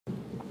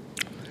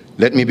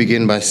Let me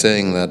begin by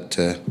saying that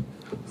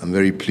I'm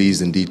very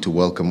pleased indeed to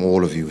welcome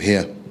all of you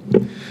here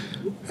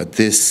at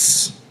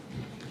this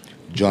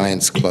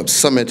Giants Club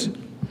Summit,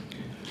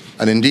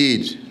 and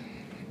indeed,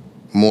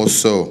 more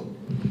so,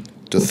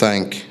 to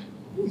thank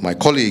my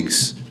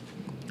colleagues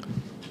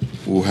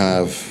who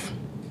have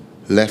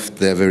left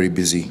their very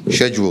busy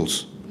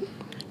schedules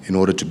in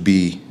order to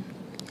be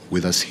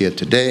with us here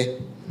today,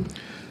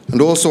 and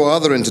also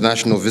other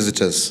international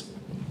visitors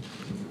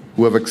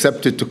who have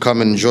accepted to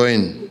come and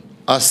join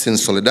us in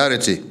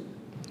solidarity.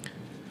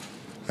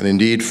 And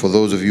indeed, for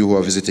those of you who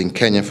are visiting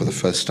Kenya for the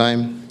first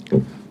time,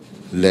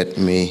 let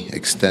me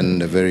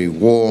extend a very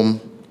warm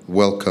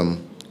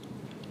welcome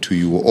to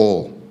you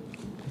all.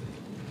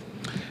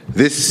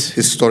 This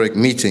historic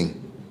meeting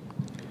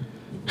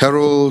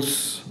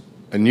heralds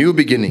a new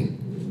beginning,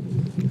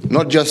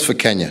 not just for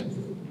Kenya,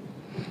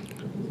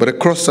 but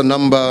across a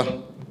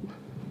number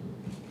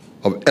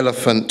of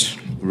elephant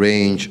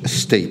range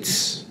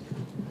states.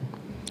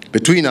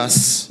 Between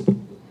us,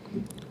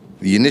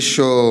 the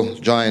initial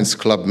Giants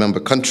Club member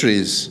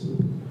countries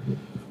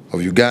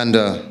of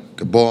Uganda,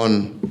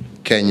 Gabon,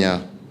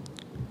 Kenya,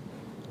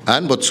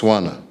 and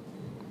Botswana,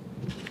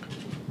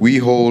 we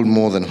hold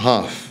more than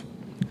half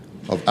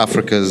of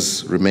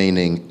Africa's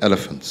remaining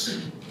elephants.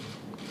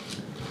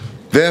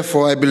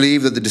 Therefore, I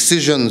believe that the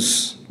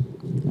decisions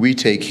we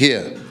take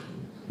here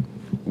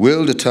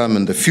will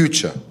determine the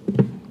future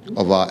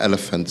of our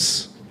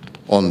elephants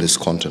on this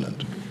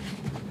continent.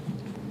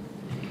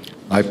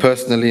 I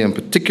personally am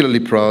particularly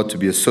proud to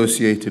be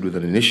associated with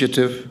an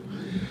initiative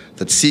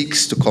that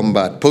seeks to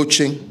combat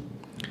poaching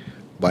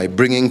by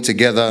bringing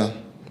together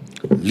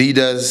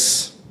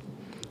leaders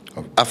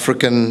of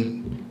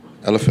African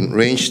elephant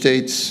range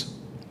states,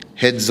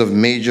 heads of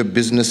major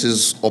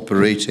businesses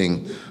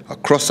operating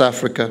across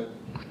Africa,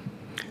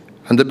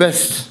 and the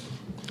best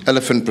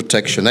elephant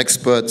protection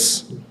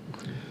experts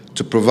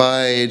to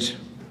provide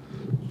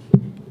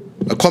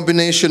a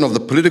combination of the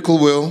political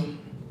will,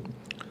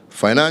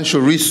 financial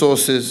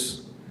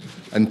resources,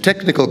 and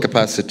technical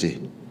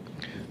capacity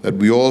that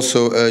we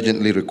also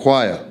urgently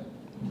require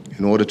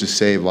in order to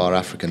save our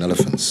African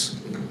elephants.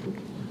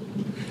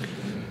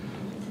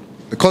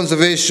 The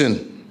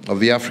conservation of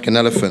the African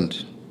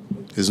elephant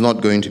is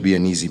not going to be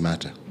an easy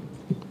matter.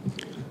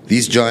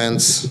 These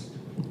giants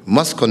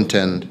must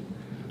contend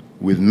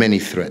with many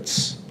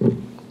threats: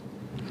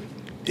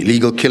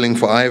 illegal killing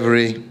for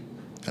ivory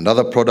and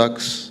other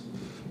products,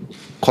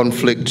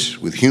 conflict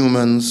with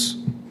humans,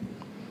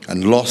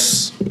 and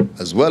loss,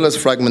 as well as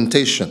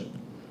fragmentation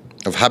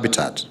of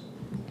habitat.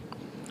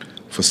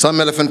 For some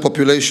elephant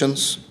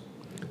populations,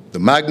 the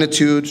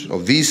magnitude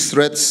of these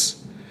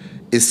threats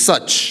is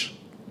such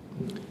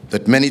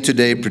that many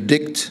today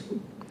predict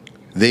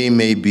they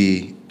may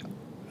be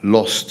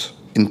lost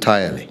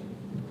entirely.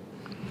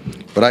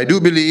 But I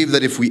do believe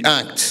that if we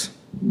act,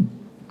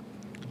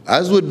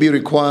 as would be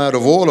required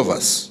of all of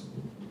us,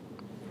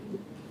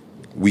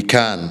 we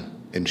can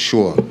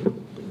ensure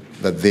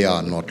that they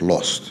are not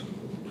lost.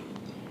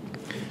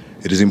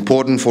 It is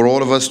important for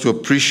all of us to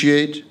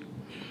appreciate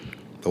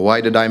the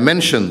wider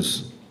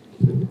dimensions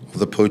of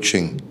the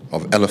poaching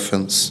of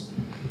elephants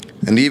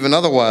and even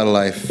other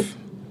wildlife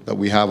that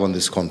we have on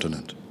this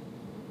continent.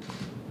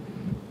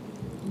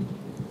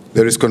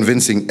 There is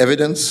convincing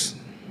evidence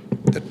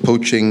that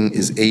poaching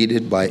is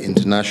aided by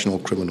international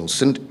criminal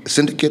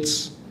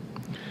syndicates.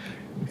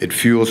 It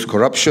fuels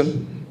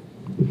corruption.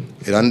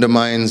 It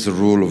undermines the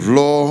rule of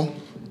law,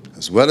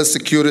 as well as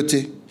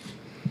security,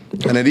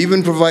 and it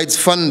even provides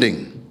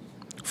funding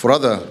for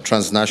other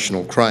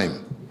transnational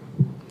crime.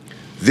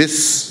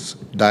 This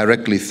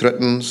directly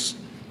threatens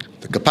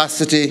the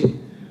capacity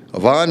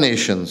of our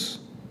nations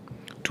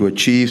to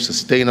achieve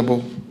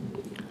sustainable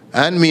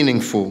and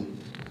meaningful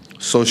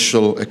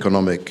social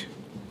economic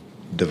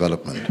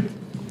development.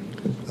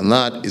 And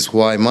that is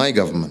why my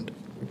government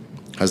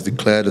has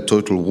declared a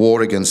total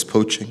war against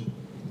poaching.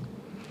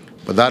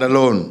 But that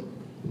alone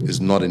is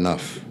not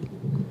enough.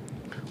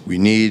 We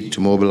need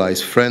to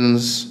mobilize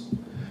friends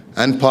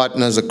and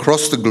partners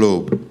across the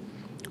globe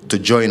to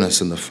join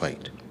us in the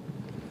fight.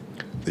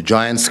 The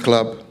Giants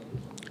Club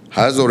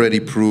has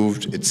already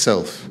proved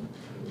itself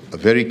a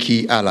very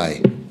key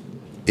ally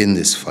in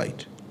this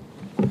fight.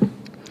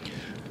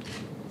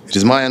 It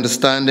is my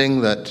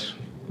understanding that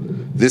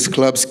this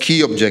club's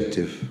key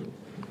objective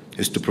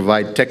is to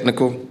provide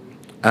technical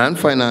and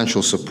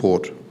financial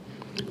support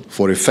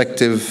for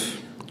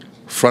effective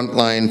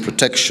frontline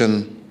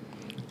protection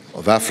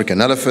of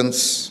African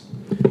elephants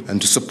and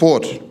to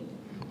support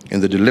in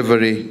the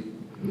delivery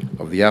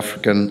of the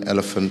African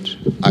Elephant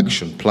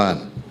Action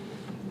Plan.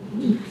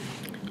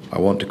 I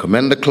want to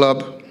commend the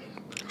club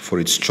for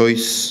its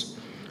choice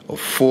of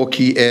 4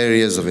 key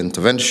areas of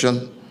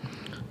intervention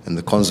in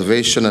the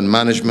conservation and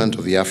management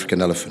of the African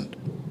elephant.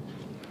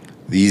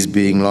 These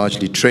being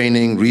largely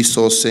training,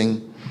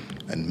 resourcing,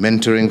 and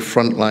mentoring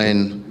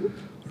frontline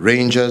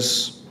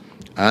rangers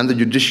and the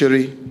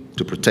judiciary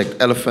to protect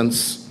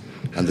elephants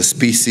and the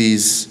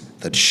species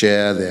that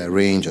share their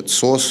range at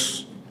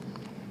source.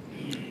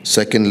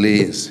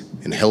 Secondly, is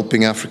in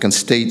helping African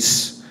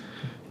states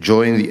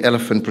join the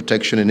Elephant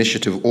Protection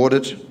Initiative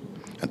audit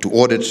and to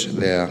audit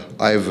their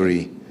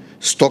ivory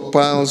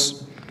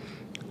stockpiles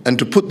and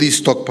to put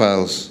these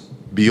stockpiles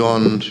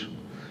beyond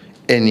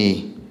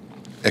any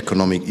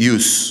economic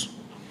use.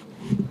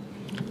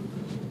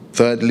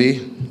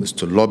 Thirdly, is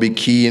to lobby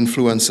key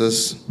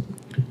influencers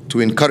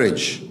to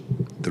encourage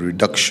the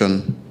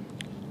reduction,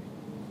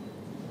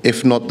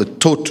 if not the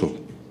total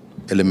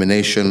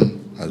elimination,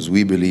 as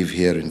we believe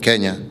here in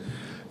Kenya,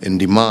 in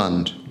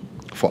demand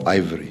for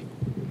ivory.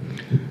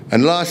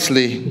 And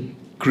lastly,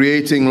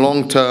 creating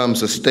long-term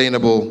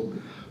sustainable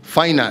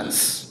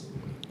finance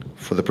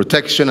for the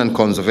protection and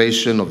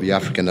conservation of the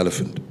African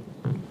elephant.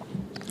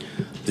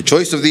 The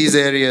choice of these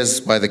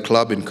areas by the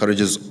club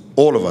encourages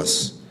all of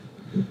us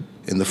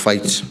in the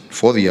fight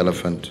for the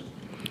elephant,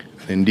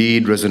 and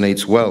indeed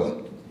resonates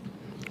well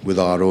with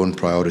our own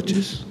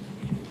priorities.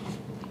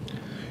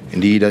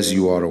 Indeed, as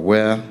you are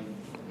aware,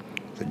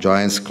 the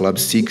Giants Club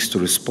seeks to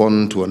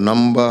respond to a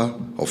number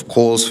of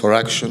calls for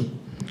action,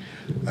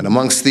 and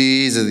amongst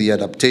these is the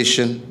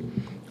adaptation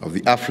of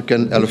the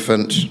African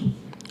Elephant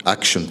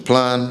Action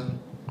Plan,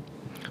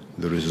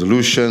 the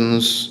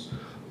resolutions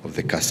of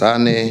the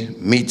Kasane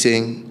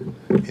meeting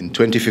in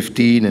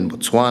 2015 in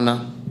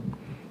Botswana,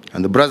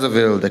 and the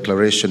Brazzaville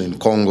Declaration in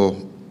Congo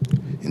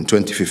in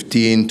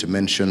 2015, to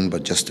mention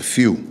but just a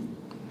few.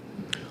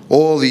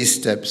 All these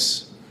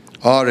steps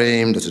are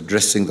aimed at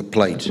addressing the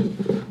plight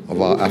of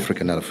our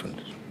African elephant.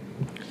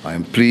 I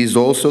am pleased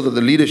also that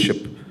the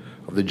leadership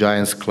of the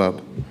Giants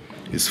Club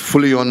is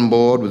fully on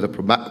board with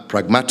the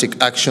pragmatic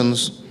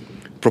actions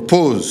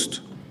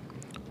proposed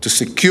to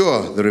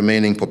secure the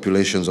remaining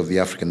populations of the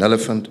African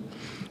elephant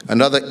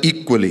and other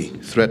equally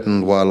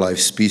threatened wildlife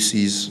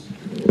species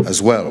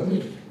as well.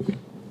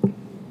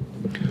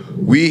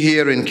 We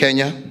here in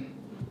Kenya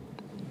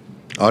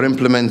are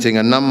implementing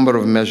a number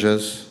of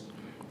measures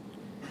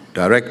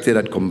directed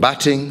at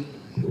combating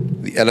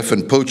the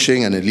elephant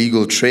poaching and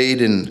illegal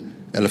trade in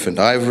elephant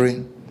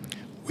ivory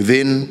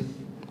within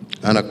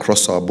and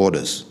across our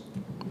borders.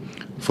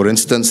 For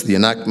instance, the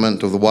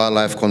enactment of the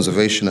Wildlife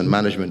Conservation and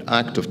Management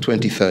Act of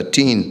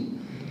 2013,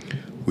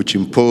 which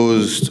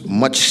imposed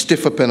much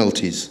stiffer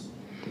penalties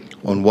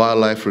on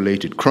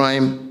wildlife-related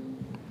crime,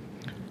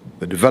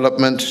 the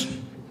development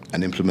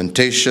and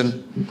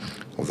implementation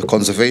of the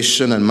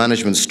Conservation and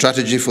Management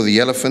Strategy for the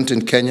Elephant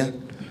in Kenya,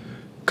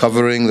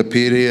 covering the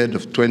period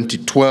of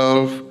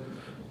 2012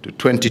 to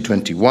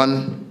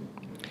 2021,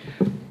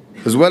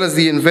 as well as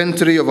the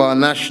inventory of our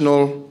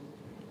national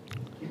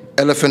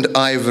elephant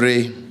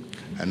ivory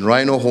and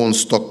rhino horn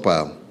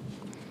stockpile,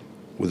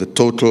 with a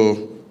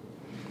total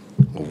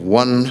of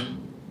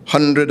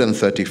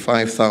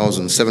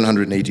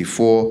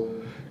 135,784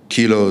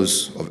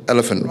 kilos of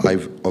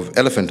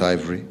elephant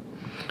ivory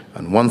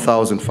and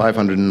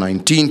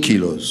 1,519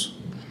 kilos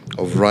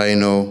of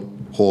rhino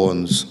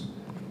horns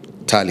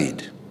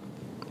tallied.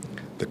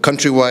 The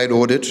countrywide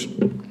audit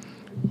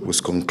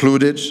was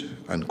concluded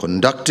and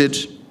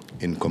conducted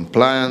in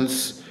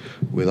compliance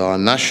with our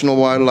national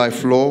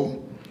wildlife law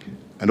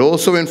and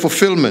also in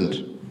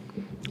fulfillment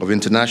of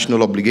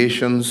international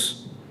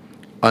obligations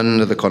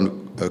under the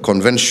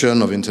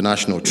Convention of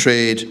International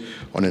Trade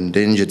on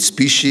Endangered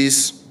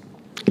Species,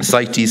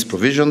 CITES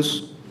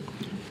provisions.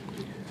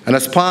 And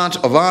as part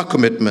of our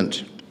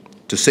commitment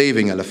to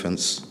saving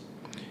elephants,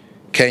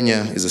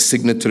 Kenya is a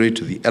signatory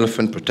to the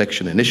Elephant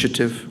Protection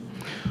Initiative,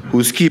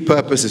 whose key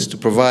purpose is to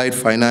provide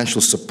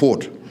financial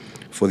support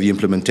for the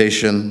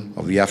implementation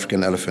of the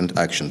African Elephant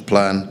Action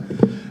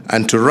Plan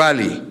and to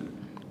rally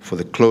for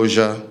the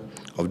closure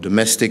of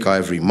domestic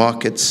ivory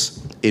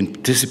markets in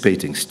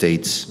participating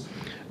states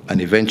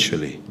and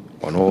eventually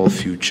on all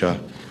future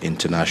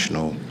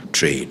international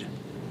trade.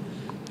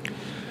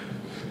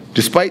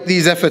 Despite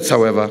these efforts,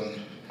 however,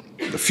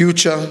 the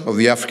future of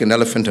the African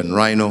elephant and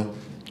rhino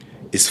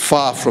is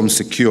far from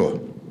secure,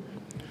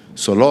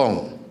 so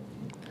long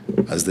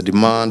as the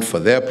demand for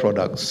their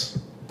products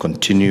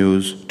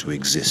continues to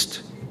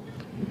exist.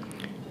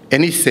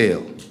 Any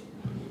sale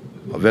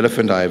of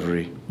elephant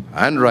ivory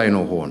and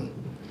rhino horn,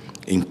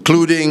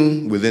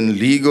 including within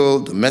legal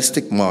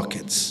domestic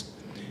markets,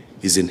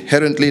 is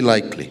inherently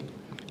likely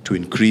to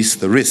increase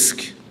the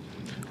risk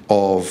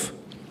of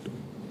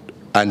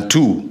and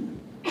to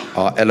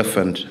our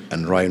elephant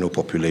and rhino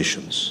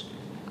populations.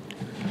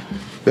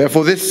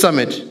 Therefore, this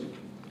summit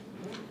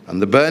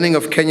and the burning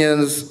of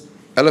Kenya's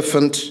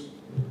elephant,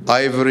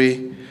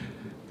 ivory,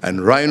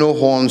 and rhino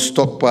horn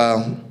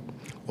stockpile,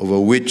 over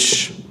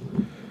which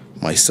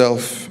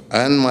myself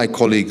and my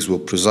colleagues will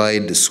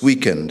preside this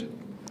weekend,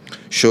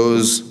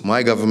 shows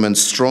my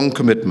government's strong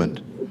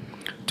commitment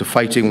to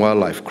fighting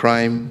wildlife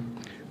crime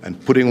and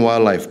putting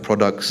wildlife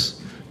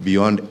products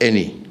beyond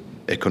any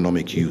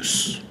economic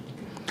use.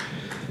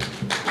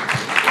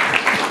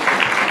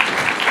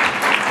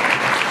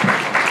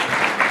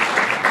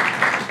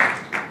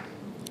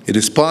 It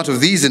is part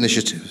of these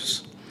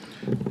initiatives,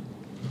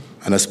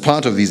 and as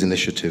part of these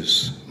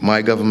initiatives,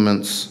 my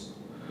government's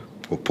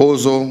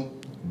proposal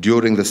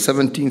during the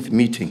 17th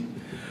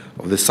meeting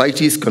of the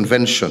CITES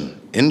Convention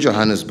in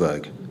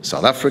Johannesburg,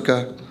 South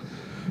Africa,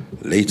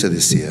 later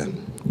this year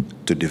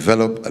to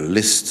develop a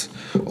list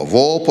of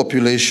all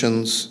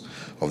populations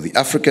of the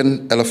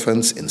African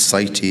elephants in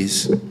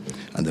CITES,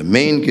 and the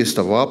main gist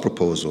of our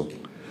proposal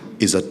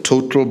is a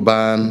total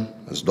ban,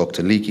 as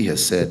Dr. Leakey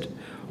has said,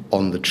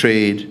 on the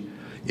trade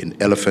in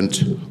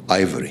elephant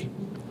ivory.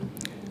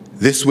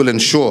 This will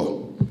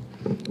ensure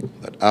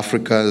that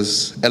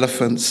Africa's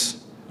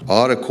elephants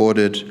are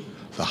accorded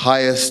the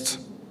highest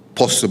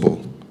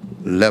possible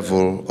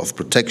level of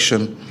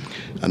protection,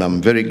 and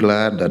I'm very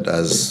glad that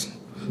as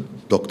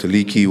Dr.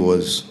 Leakey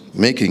was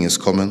making his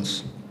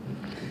comments,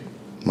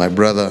 my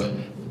brother,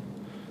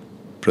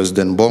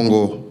 President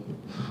Bongo,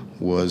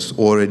 was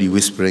already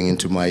whispering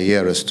into my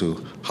ear as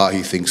to how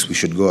he thinks we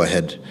should go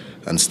ahead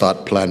and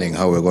start planning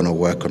how we're going to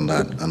work on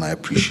that, and I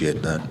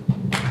appreciate that.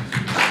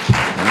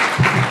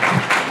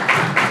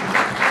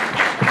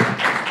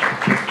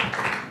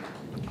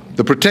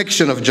 The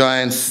protection of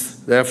giants,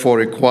 therefore,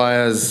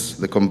 requires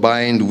the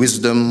combined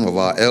wisdom of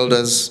our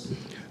elders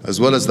as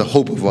well as the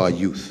hope of our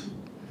youth.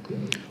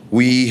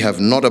 We have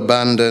not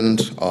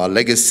abandoned our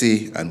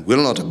legacy and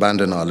will not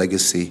abandon our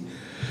legacy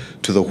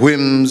to the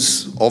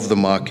whims of the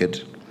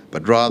market,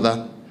 but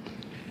rather,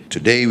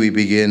 today we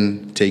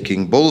begin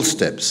taking bold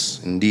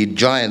steps, indeed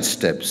giant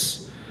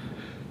steps,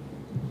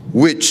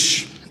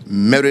 which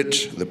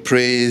merit the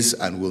praise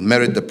and will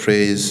merit the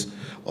praise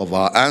of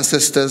our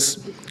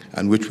ancestors,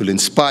 and which will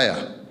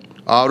inspire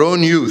our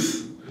own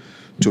youth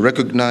to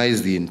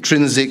recognize the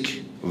intrinsic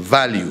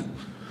value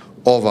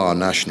of our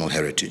national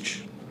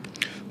heritage.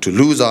 To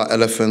lose our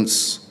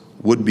elephants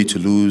would be to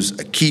lose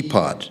a key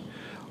part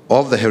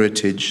of the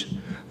heritage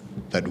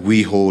that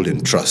we hold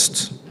in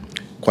trust.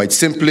 Quite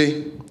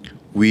simply,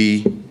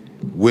 we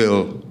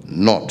will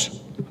not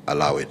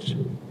allow it.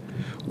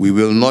 We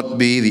will not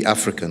be the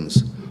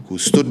Africans who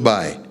stood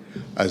by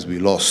as we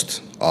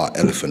lost our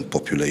elephant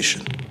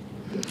population.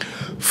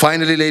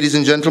 Finally, ladies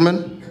and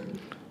gentlemen,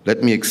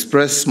 let me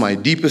express my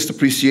deepest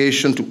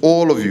appreciation to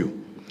all of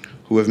you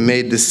who have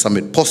made this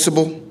summit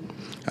possible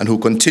and who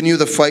continue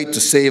the fight to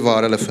save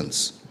our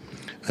elephants.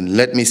 And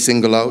let me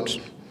single out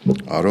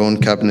our own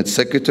Cabinet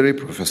Secretary,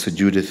 Professor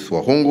Judith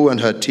Wahungu, and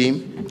her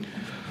team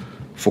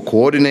for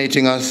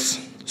coordinating us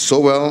so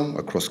well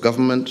across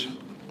government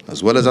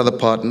as well as other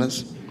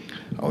partners.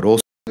 I would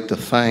also like to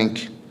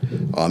thank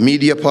our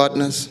media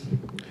partners,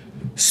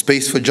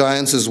 Space for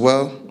Giants as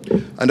well,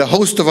 and a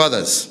host of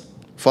others,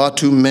 far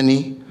too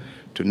many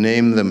to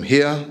name them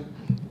here,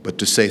 but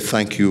to say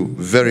thank you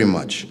very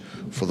much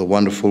for the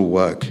wonderful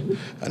work,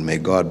 and may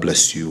God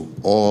bless you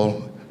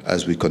all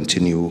as we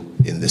continue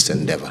in this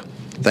endeavor.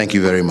 Thank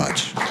you very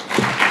much.